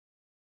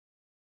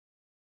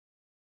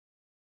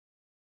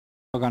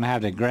We're going to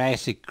have the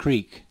Grassy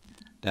Creek.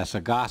 That's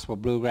a gospel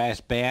bluegrass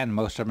band.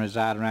 Most of them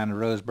reside around the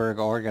Roseburg,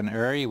 Oregon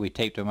area. We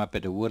taped them up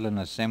at the Woodland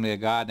Assembly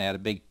of God. They had a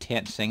big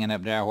tent singing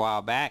up there a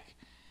while back.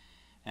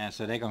 And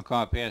so they're going to come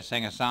up here and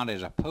sing a song.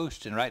 There's a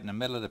post right in the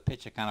middle of the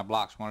picture kind of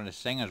blocks one of the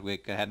singers. We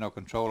had no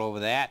control over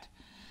that.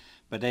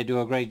 But they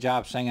do a great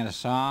job singing a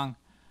song.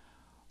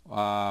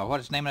 What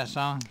is the name of that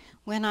song?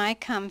 When I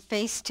Come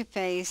Face to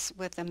Face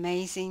with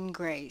Amazing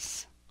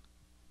Grace.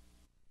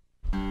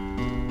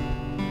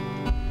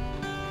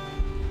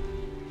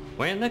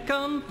 When I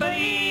come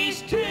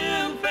face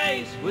to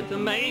face with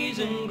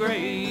amazing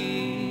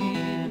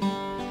grace,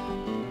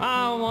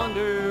 I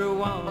wonder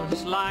what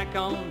it's like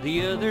on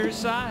the other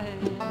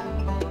side.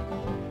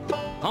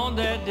 On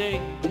that day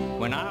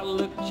when I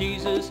look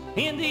Jesus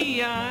in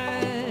the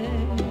eye.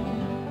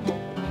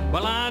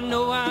 Well, I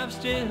know I've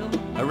still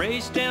a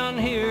race down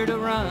here to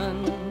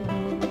run,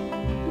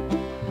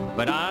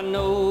 but I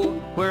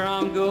know where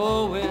I'm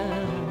going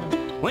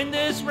when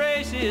this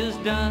race is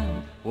done.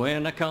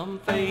 When I come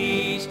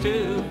face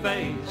to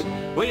face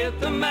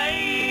with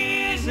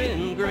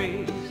amazing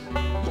grace,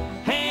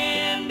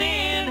 hand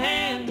in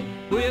hand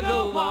we'll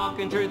go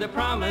walking through the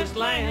promised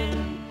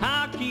land.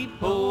 I'll keep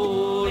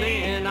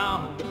holding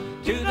on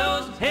to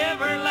those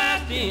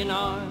everlasting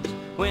arms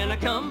when I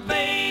come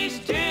face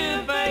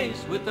to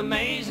face with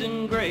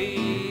amazing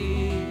grace.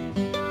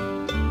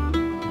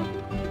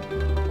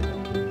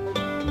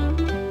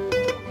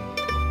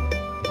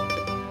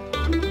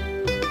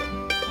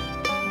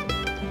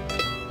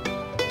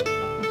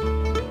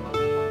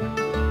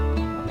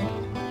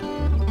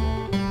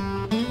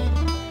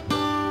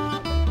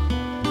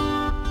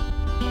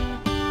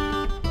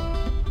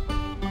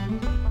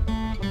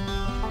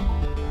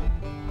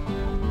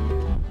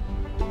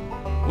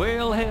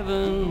 Well,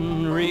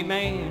 heaven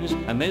remains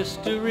a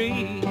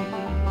mystery,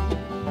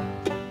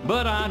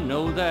 but I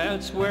know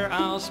that's where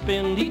I'll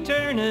spend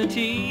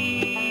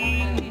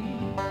eternity.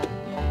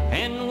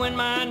 And when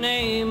my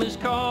name is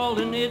called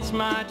and it's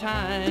my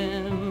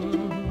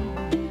time,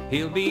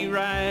 He'll be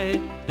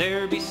right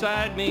there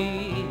beside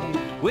me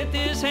with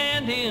His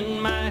hand in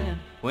mine.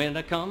 When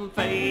I come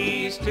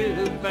face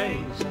to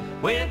face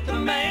with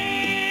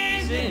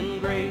amazing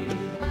grace,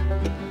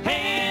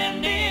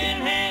 hand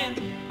in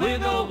hand we'll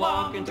go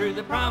walking through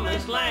the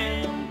promised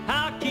land.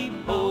 I'll keep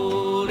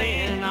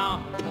holding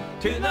on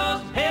to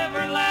those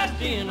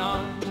everlasting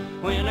arms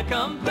when I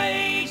come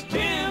face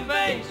to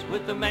face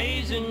with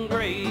amazing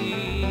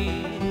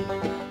grace.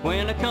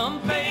 When I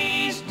come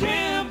face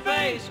to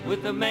face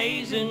with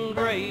amazing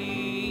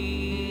grace.